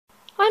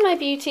my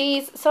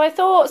beauties. So I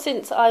thought,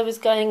 since I was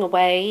going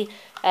away,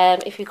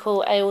 if you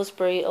call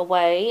Aylesbury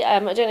away, I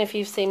don't know if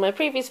you've seen my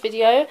previous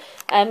video,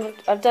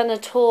 I've done a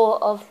tour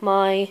of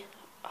my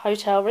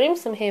hotel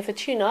rooms. I'm here for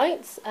 2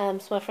 nights, so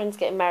my friend's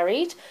getting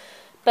married.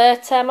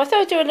 But I thought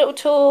I'd do a little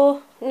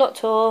tour,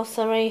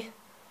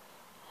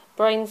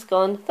 brain's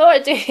gone. Thought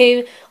I'd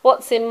do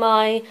what's in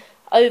my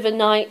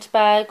overnight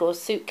bag or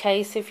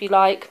suitcase, if you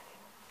like.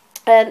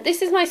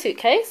 This is my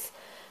suitcase.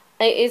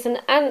 It is an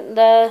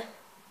antler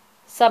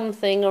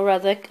something or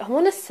other. I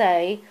want to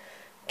say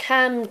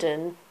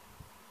Camden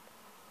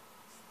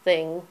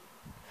thing.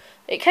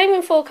 It came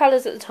in 4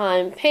 colours at the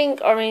time: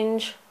 pink,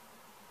 orange,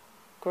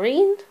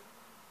 green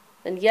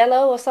and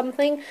yellow or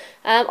something.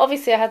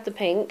 Obviously I had the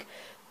pink,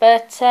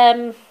 but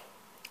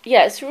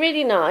yeah, it's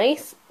really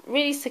nice,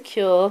 really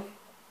secure.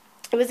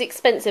 It was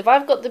expensive.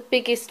 I've got the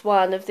biggest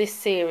one of this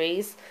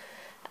series,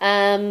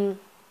 and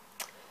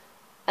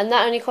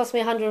that only cost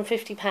me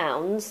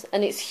 £150,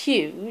 and it's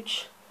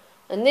huge.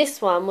 And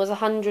this one was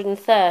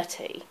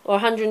 £130 or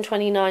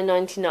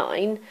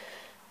 £129.99.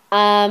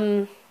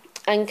 And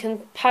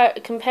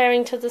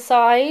comparing to the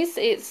size,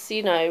 it's,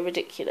 you know,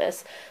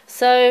 ridiculous.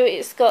 So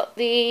it's got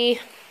the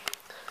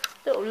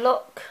little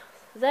lock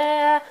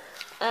there,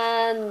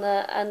 and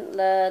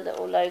the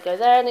little logo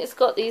there, and it's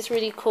got these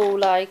really cool,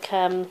 like,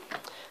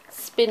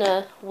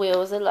 spinner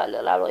wheels. They're like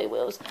little alloy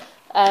wheels,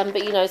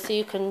 but you know, so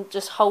you can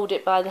just hold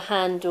it by the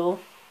handle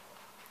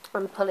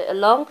and pull it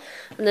along.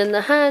 And then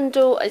the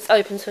handle is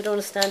open, so I don't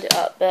want to stand it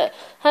up, but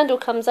handle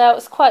comes out.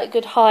 It's quite a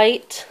good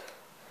height.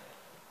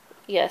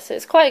 Yeah, so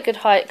it's quite a good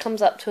height. It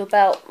comes up to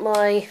about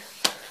my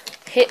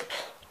hip,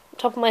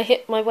 top of my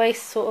hip, my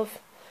waist sort of.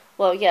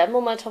 Well, yeah,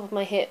 more my top of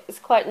my hip. It's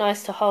quite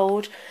nice to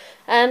hold.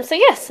 So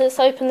yes, let's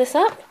open this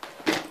up.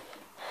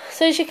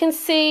 So as you can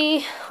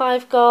see,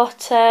 I've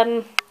got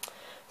sort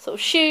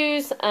of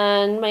shoes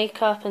and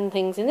makeup and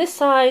things in this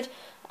side,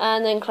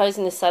 and then clothes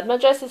in this side. My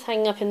dress is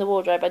hanging up in the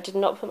wardrobe. I did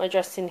not put my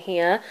dress in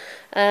here.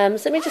 So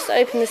let me just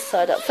open this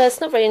side up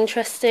first. Not very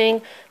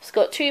interesting. It's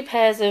got 2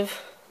 pairs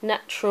of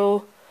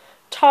natural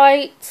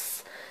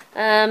tights,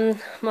 my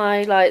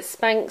like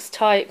Spanx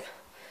type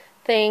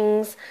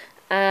things,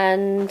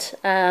 and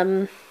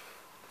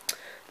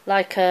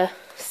like a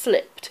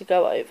slip to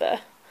go over.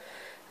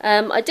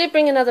 I did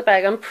bring another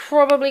bag. I'm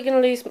probably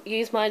going to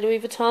use my Louis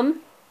Vuitton,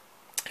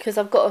 because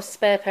I've got a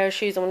spare pair of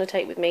shoes I want to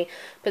take with me.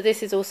 But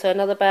this is also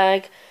another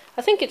bag.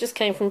 I think it just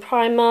came from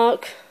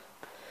Primark.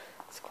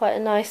 It's quite a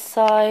nice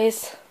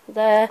size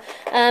there.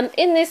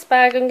 In this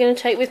bag I'm going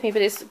to take with me,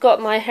 but it's got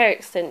my hair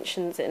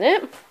extensions in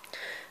it.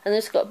 And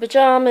it's got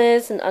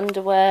pyjamas and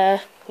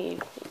underwear.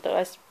 You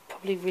guys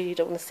probably really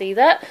don't want to see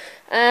that.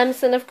 So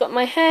then I've got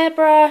my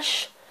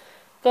hairbrush.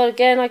 I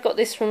got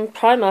this from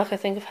Primark. I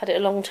think I've had it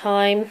a long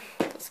time.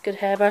 It's a good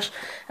hairbrush.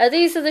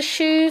 These are the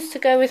shoes to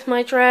go with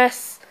my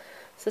dress.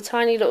 It's a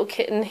tiny little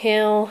kitten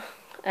heel.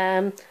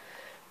 Yeah,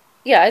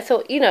 I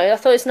thought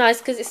it's nice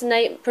because it's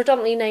a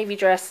predominantly navy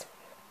dress.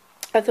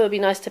 I thought it'd be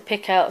nice to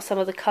pick out some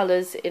of the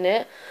colours in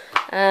it.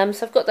 So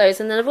I've got those,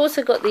 and then I've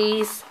also got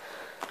these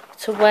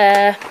to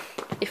wear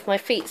if my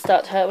feet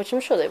start to hurt, which I'm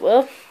sure they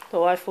will,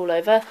 or I fall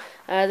over.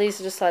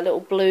 These are just like little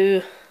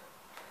blue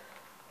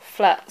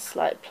flats,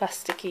 like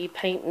plasticky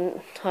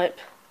paint type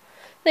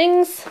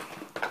things.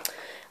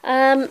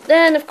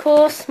 Then of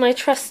course my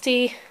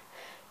trusty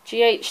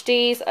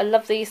GHDs. I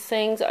love these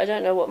things. I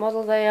don't know what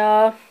model they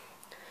are.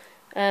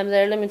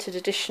 They're limited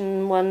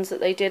edition ones that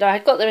they did. I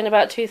got them in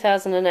about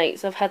 2008,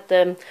 so I've had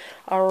them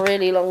a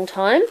really long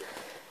time.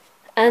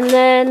 And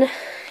then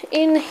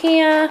in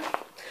here,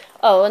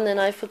 oh, and then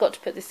I forgot to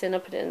put this in. I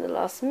put it in the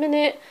last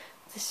minute.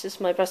 This is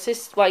just my brush.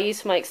 This is what I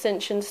use for my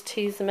extensions,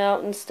 tease them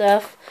out and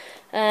stuff.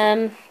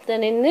 Then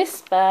in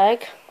this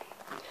bag,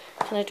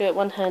 can I do it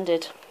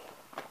one-handed?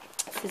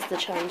 This is the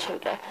challenge. Here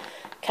we go.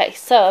 Okay,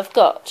 so I've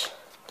got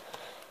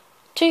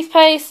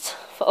toothpaste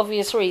for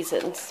obvious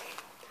reasons,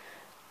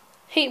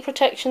 heat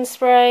protection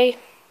spray,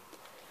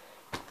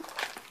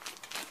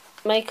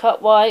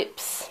 makeup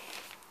wipes,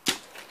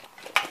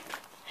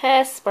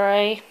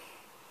 hairspray,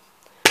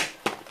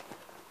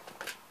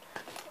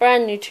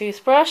 brand new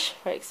toothbrush,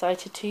 very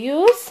excited to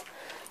use,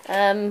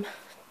 brand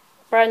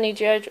new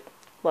deodorant,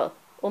 well,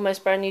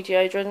 almost brand new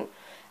deodorant.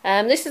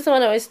 This is the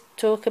one I always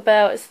talk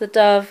about. It's the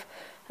Dove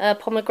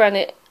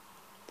pomegranate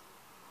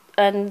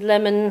and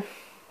lemon,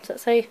 does that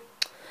say?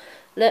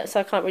 So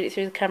I can't read it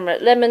through the camera.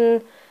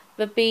 Lemon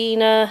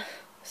verbena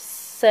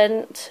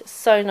scent,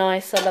 so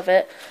nice, I love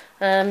it.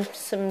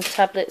 Some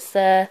tablets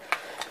there,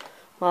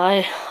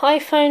 my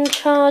iPhone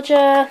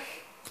charger,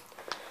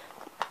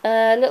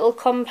 a little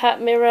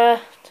compact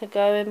mirror to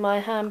go in my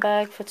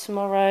handbag for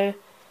tomorrow.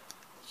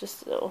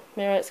 Just a little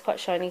mirror, it's quite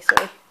shiny,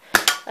 sorry.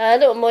 A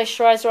little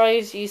moisturiser. I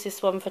always use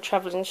this one for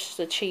travelling, just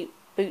a cheap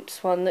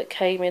Boots one that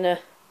came in a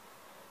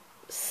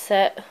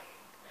set.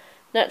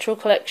 Natural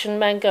Collection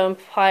Mango and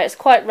Papaya. It's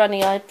quite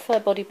runny. I prefer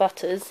body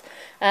butters.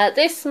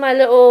 This, my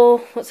little,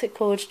 what's it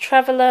called?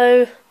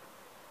 Travelo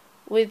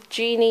with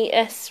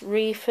Genius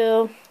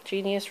refill.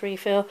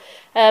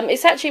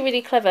 It's actually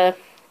really clever.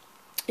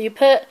 You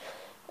put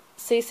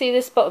So you see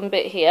this bottom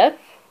bit here?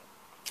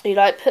 You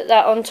like put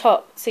that on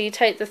top. So you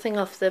take the thing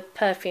off the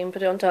perfume,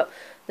 put it on top,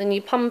 then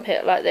you pump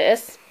it like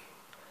this,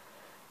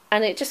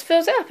 and it just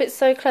fills it up. It's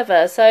so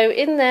clever. So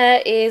in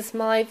there is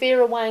my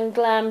Vera Wang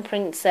Glam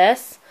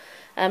Princess,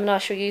 and I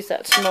shall use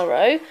that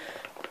tomorrow.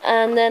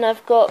 And then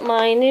I've got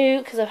my new,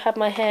 because I've had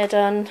my hair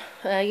done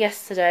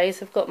yesterday,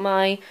 so I've got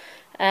my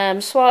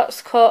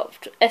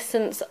Schwarzkopf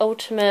Essence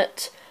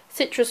Ultimate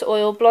Citrus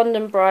Oil Blonde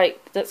and Bright,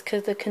 that's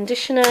the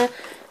conditioner.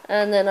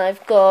 And then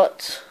I've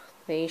got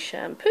the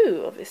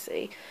shampoo,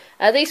 obviously.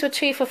 These were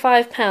 2 for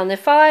 £5.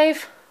 They're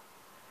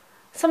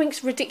something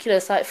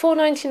ridiculous, like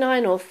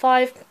 £4.99 or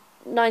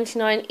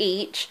 £5.99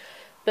 each,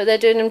 but they're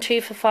doing them 2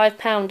 for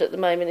 £5 at the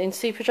moment in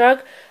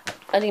Superdrug.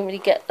 I didn't really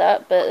get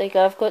that, but there you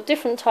go. I've got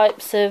different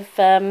types of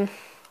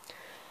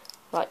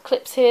like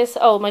clips here. So,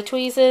 oh, my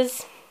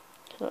tweezers,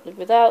 cannot live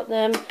without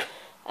them.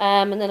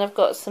 And then I've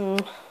got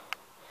some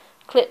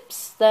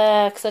clips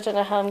there because I don't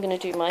know how I'm going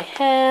to do my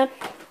hair.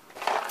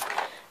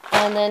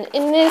 And then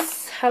in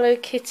this Hello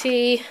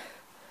Kitty,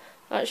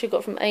 I actually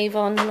got from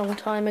Avon a long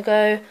time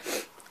ago,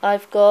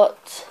 I've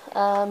got,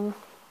 I'm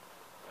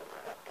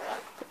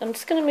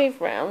just going to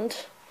move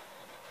around,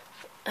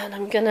 and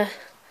I'm going to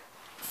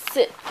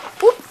sit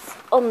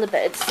on the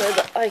bed so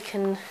that I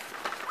can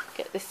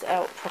get this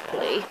out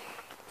properly.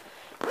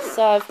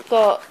 So I've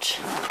got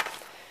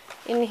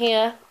in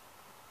here,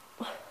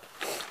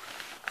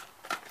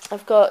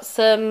 I've got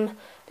some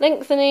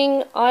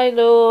lengthening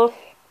eyelaw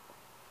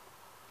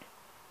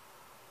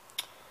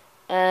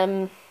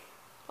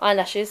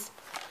eyelashes.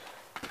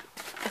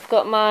 I've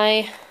got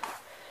my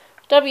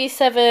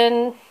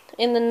W7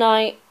 In the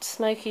Night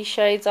Smoky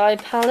Shades eye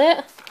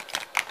palette.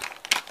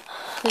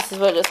 This is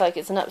what it looks like.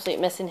 It's an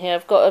absolute mess in here.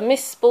 I've got a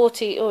Miss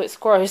Sporty, oh it's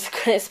gross,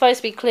 it's supposed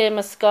to be clear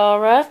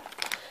mascara.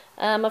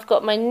 I've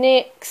got my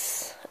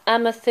NYX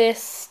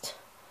Amethyst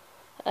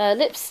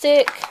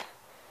lipstick.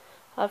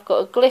 I've got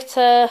a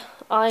glitter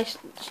eye,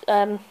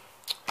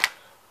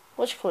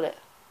 what do you call it?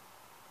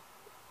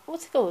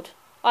 What's it called?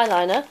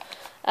 Eyeliner.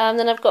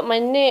 Then I've got my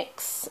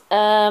NYX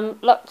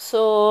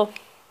Luxor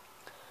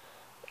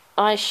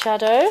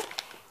eyeshadow.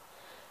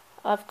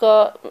 I've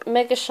got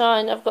Mega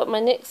Shine. I've got my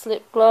NYX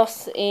lip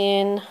gloss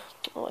in,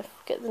 oh I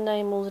forget the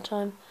name all the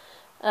time,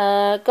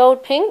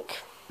 gold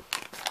pink.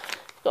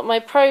 I've got my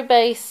Pro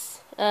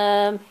Base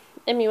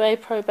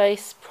MUA Pro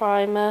Base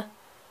primer,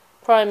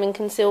 prime and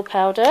conceal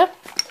powder.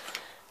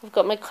 I've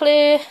got my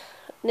clear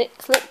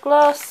NYX lip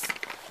gloss.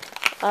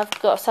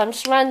 So I'm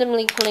just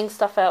randomly pulling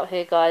stuff out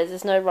here, guys.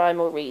 There's no rhyme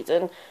or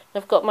reason.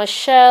 I've got my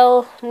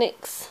Shell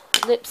NYX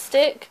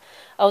lipstick.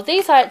 Oh,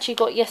 these I actually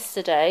got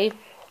yesterday.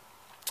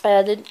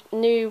 The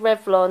new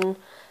Revlon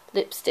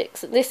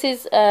lipsticks. This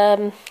is,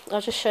 I'll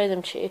just show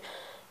them to you.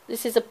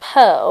 This is a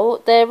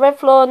pearl. They're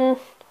Revlon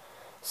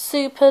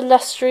Super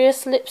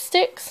Lustrous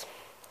lipsticks.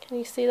 Can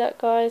you see that,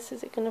 guys?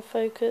 Is it going to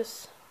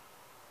focus?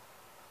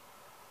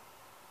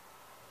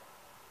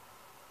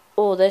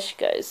 Oh, there she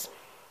goes.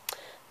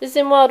 This is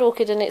in Wild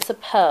Orchid and it's a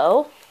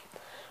pearl.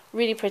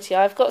 Really pretty.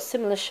 I've got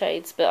similar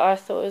shades, but I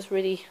thought it was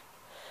really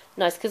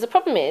nice. Because the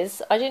problem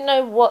is, I didn't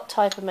know what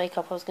type of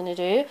makeup I was going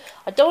to do.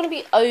 I don't want to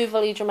be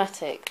overly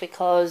dramatic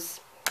because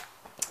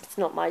it's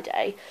not my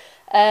day.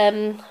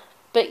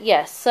 But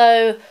yes,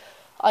 so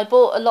I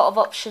bought a lot of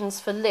options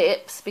for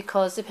lips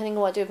because depending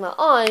on what I do with my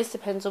eyes,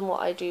 depends on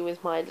what I do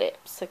with my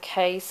lips.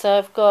 Okay, so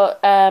I've got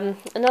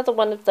another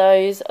one of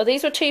those. Oh,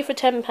 these were 2 for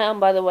 £10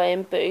 by the way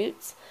in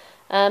Boots.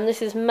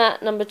 This is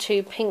matte number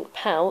 2 pink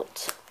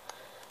pout,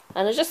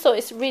 and I just thought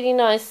it's really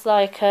nice,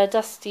 like a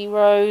dusty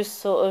rose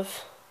sort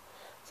of,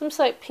 some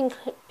like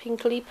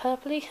pinkly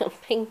purpley,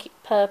 pink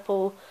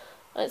purple.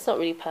 It's not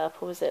really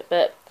purple, is it?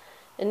 But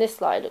in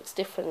this light, it looks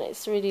different.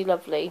 It's really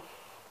lovely.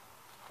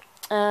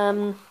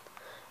 So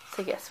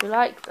yes, we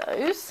like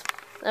those.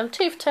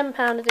 2 for £10.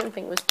 I didn't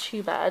think it was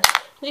too bad.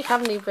 I do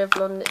have any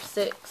Revlon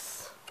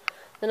lipsticks.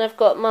 Then I've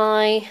got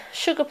my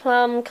Sugar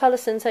Plum Colour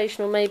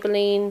Sensational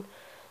Maybelline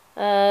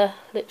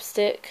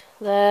lipstick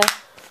there.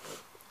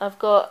 I've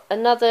got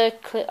another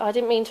clear, I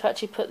didn't mean to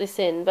actually put this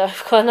in, but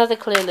I've got another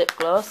clear lip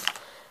gloss.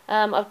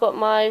 I've got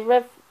my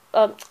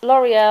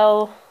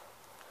L'Oreal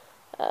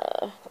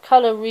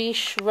Colour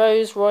Riche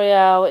Rose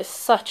Royale. It's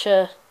such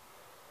a,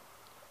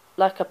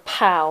 like a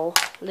pal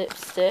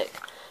lipstick.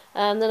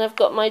 And then I've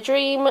got my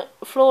Dream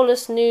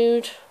Flawless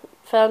Nude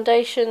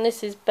foundation.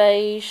 This is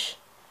beige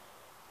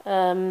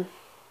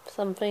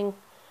something,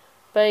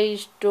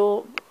 beige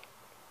door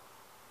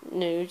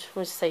nude,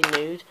 let's say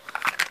nude.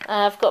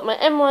 I've got my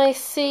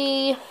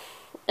NYC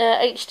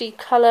HD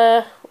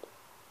Colour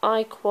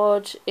Eye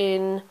Quad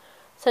in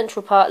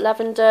Central Park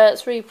Lavender.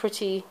 It's really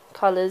pretty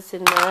colours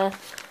in there.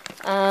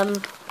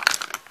 And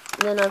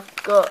then I've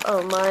got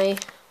my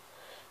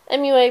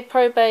MUA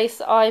Pro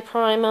Base Eye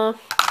Primer.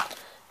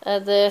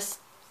 The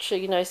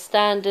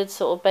standard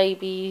sort of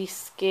baby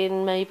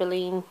skin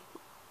Maybelline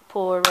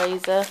pore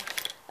eraser.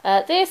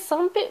 This,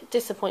 I'm a bit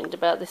disappointed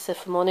about this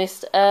if I'm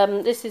honest.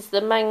 This is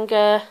the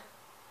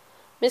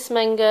Miss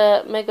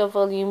Manga Mega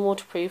Volume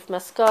Waterproof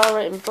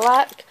Mascara in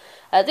black.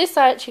 This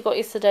I actually got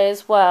yesterday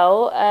as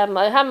well.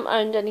 I haven't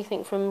owned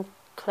anything from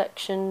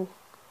Collection.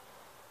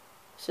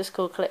 It's just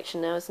called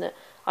Collection now, isn't it?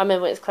 I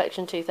remember it's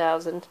Collection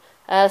 2000.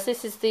 So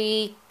this is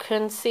the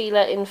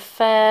concealer in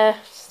Fair.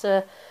 Just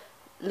a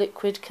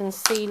liquid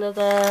concealer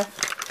there.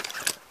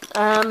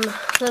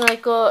 Then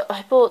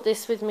I bought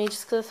this with me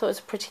just because I thought it was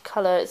a pretty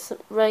colour. It's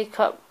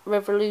Makeup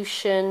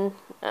Revolution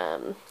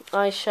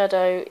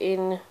eyeshadow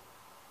in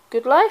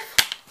Good Life.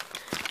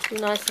 Be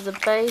nice as a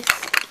base.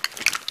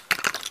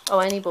 Oh,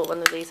 I only bought one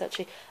of these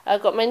actually.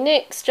 I've got my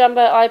NYX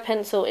Jumbo Eye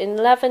Pencil in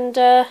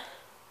Lavender.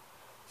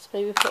 So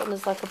maybe put on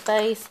as like a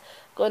base.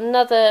 Got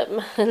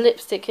another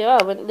lipstick here. Oh,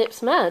 I went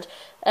lips mad.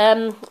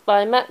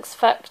 By Max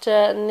Factor,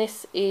 and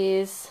this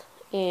is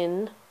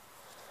in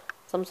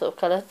some sort of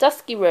colour.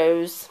 Dusky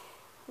Rose.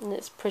 And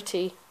it's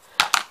pretty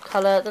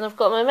colour. Then I've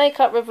got my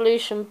Makeup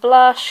Revolution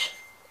blush,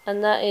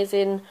 and that is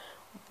in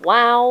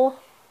Wow!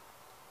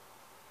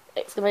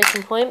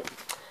 Exclamation point.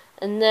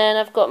 And then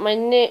I've got my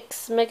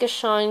NYX Mega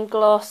Shine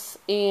Gloss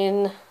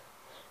in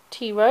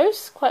Tea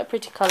Rose. Quite a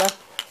pretty colour.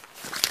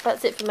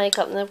 That's it for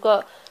makeup. And I've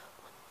got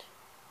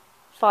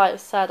 5,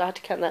 sad I had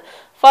to count that,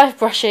 5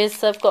 brushes.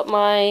 So I've got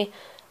my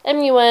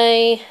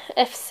MUA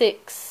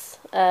F6,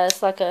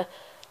 it's like a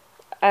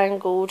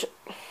angled,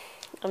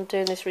 I'm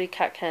doing this really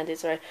cat-handed,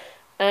 sorry,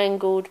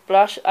 angled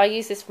blush. I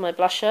use this for my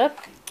blusher.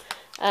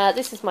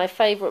 This is my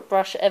favourite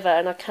brush ever,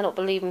 and I cannot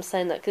believe I'm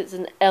saying that because it's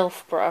an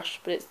e.l.f.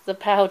 brush, but it's the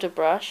powder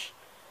brush.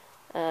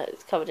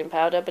 It's covered in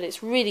powder, but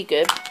it's really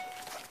good.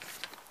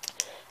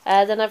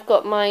 Then I've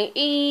got my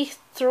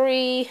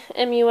E3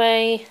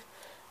 MUA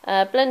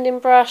blending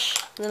brush.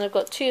 And then I've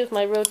got 2 of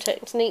my Real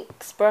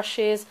Techniques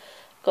brushes.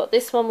 Got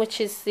this one, which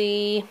is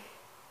the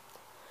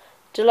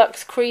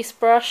Deluxe Crease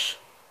brush.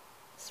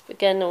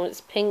 Again,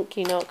 it's pink,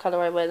 you know what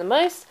colour I wear the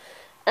most.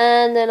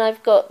 And then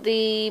I've got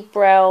the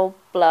brow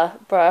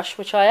brush,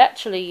 which I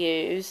actually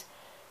use.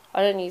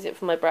 I don't use it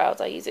for my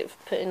brows, I use it for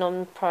putting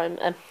on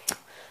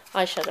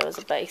eyeshadow as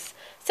a base.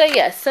 So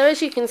yes, so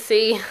as you can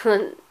see,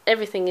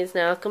 everything is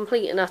now a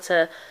complete and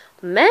utter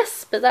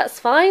mess, but that's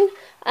fine.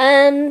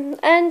 And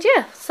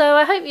yeah, so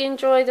I hope you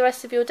enjoy the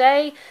rest of your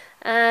day,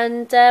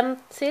 and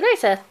see you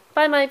later.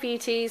 Bye my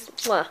beauties.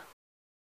 Mwah.